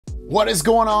What is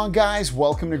going on, guys?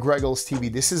 Welcome to Greggles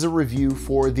TV. This is a review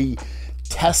for the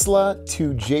Tesla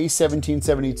to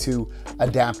J1772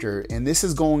 adapter, and this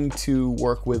is going to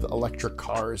work with electric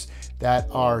cars that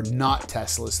are not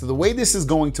Teslas. So the way this is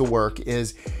going to work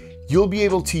is you'll be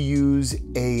able to use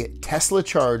a Tesla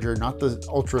charger, not the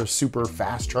ultra super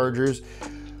fast chargers,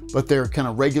 but they're kind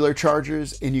of regular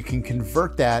chargers, and you can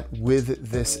convert that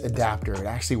with this adapter. It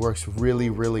actually works really,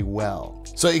 really well.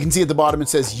 So you can see at the bottom, it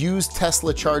says use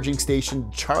Tesla charging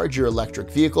station, charge your electric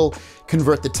vehicle,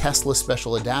 convert the Tesla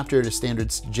special adapter to standard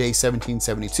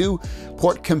J1772,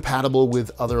 port compatible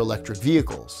with other electric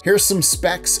vehicles. Here's some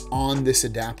specs on this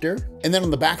adapter. And then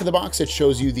on the back of the box, it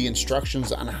shows you the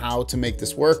instructions on how to make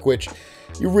this work, which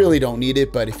you really don't need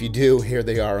it, but if you do, here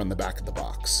they are on the back of the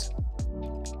box.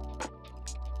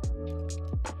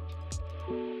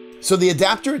 So the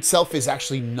adapter itself is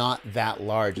actually not that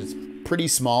large. It's pretty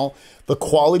small. The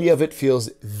quality of it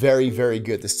feels very, very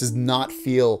good. This does not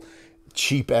feel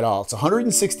cheap at all. It's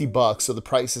 160 bucks, so the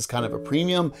price is kind of a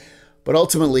premium, but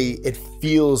ultimately it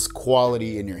feels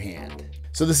quality in your hand.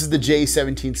 So this is the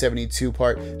J1772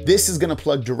 part. This is gonna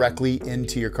plug directly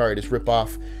into your car. Just rip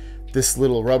off this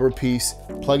little rubber piece,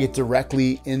 plug it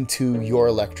directly into your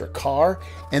electric car.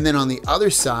 And then on the other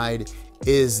side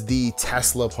is the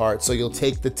Tesla part. So you'll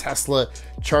take the Tesla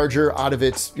charger out of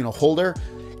its holder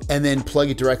and then plug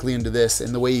it directly into this.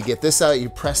 And the way you get this out, you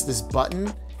press this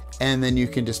button and then you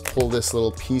can just pull this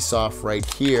little piece off right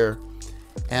here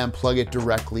and plug it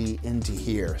directly into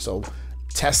here. So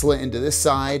Tesla into this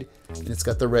side, and it's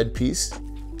got the red piece,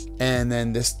 and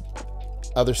then this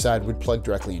other side would plug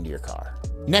directly into your car.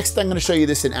 Next, I'm gonna show you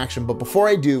this in action, but before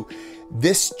I do,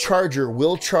 this charger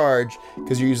will charge,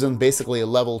 because you're using basically a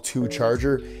level 2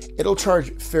 charger, it'll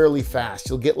charge fairly fast.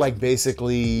 You'll get like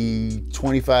basically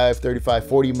 25, 35,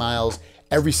 40 miles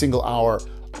every single hour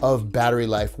of battery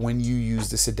life when you use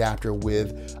this adapter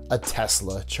with a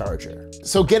Tesla charger.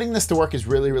 So getting this to work is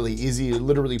really, really easy. You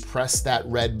literally press that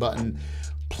red button,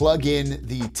 plug in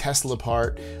the Tesla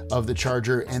part of the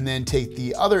charger, and then take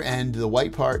the other end, the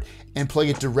white part, and plug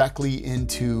it directly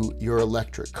into your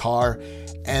electric car.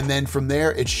 And then from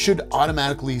there, it should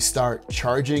automatically start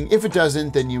charging. If it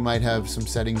doesn't, then you might have some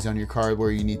settings on your car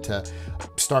where you need to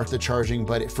start the charging.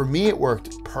 But for me, it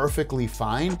worked perfectly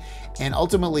fine. And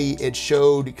ultimately it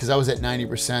showed, because I was at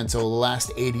 90%, so the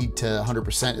last 80 to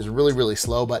 100% is really, really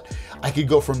slow, but I could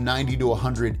go from 90 to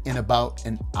 100 in about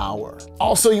an hour.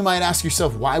 Also, you might ask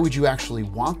yourself, why would you actually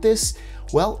want this?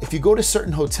 Well, if you go to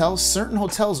certain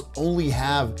hotels only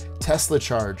have Tesla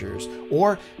chargers,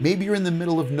 or maybe you're in the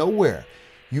middle of nowhere.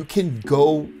 You can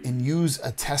go and use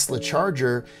a Tesla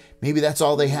charger. Maybe that's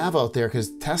all they have out there,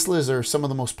 because Teslas are some of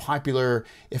the most popular,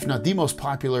 if not the most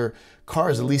popular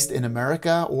cars, at least in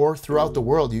America or throughout the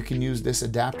world. You can use this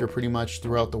adapter pretty much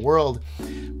throughout the world.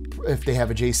 If they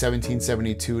have a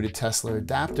J1772 to Tesla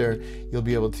adapter, you'll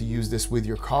be able to use this with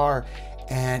your car.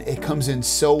 And it comes in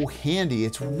so handy.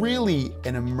 It's really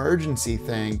an emergency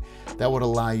thing that would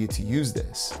allow you to use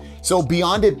this. So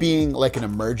beyond it being like an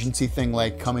emergency thing,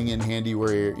 like coming in handy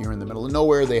where you're in the middle of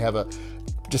nowhere, they have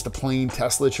just a plain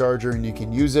Tesla charger and you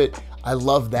can use it. I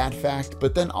love that fact.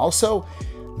 But then also,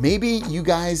 maybe you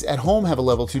guys at home have a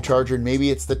level 2 charger and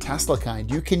maybe it's the Tesla kind.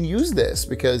 You can use this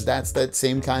because that's that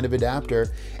same kind of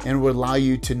adapter, and would allow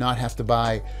you to not have to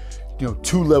buy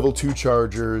 2 level 2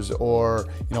 chargers, or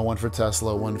one for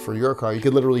Tesla, one for your car. You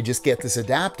could literally just get this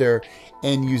adapter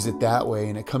and use it that way,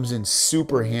 and it comes in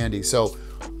super handy. So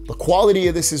the quality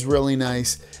of this is really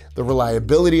nice. The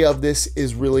reliability of this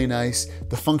is really nice.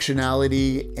 The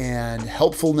functionality and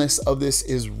helpfulness of this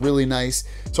is really nice.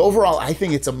 So overall, I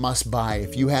think it's a must buy.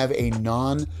 If you have a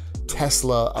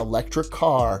non-Tesla electric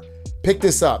car, pick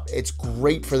this up. It's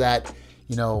great for that,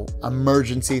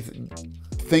 emergency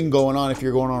thing going on. If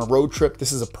you're going on a road trip,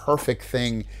 this is a perfect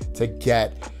thing to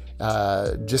get,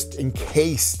 just in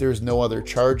case there's no other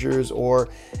chargers, or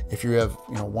if you have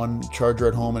one charger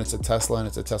at home and it's a Tesla and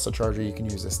it's a Tesla charger, you can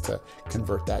use this to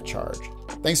convert that charge.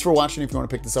 Thanks for watching. If you want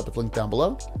to pick this up, it's linked down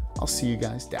below. I'll see you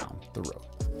guys down the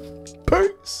road.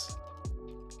 Peace.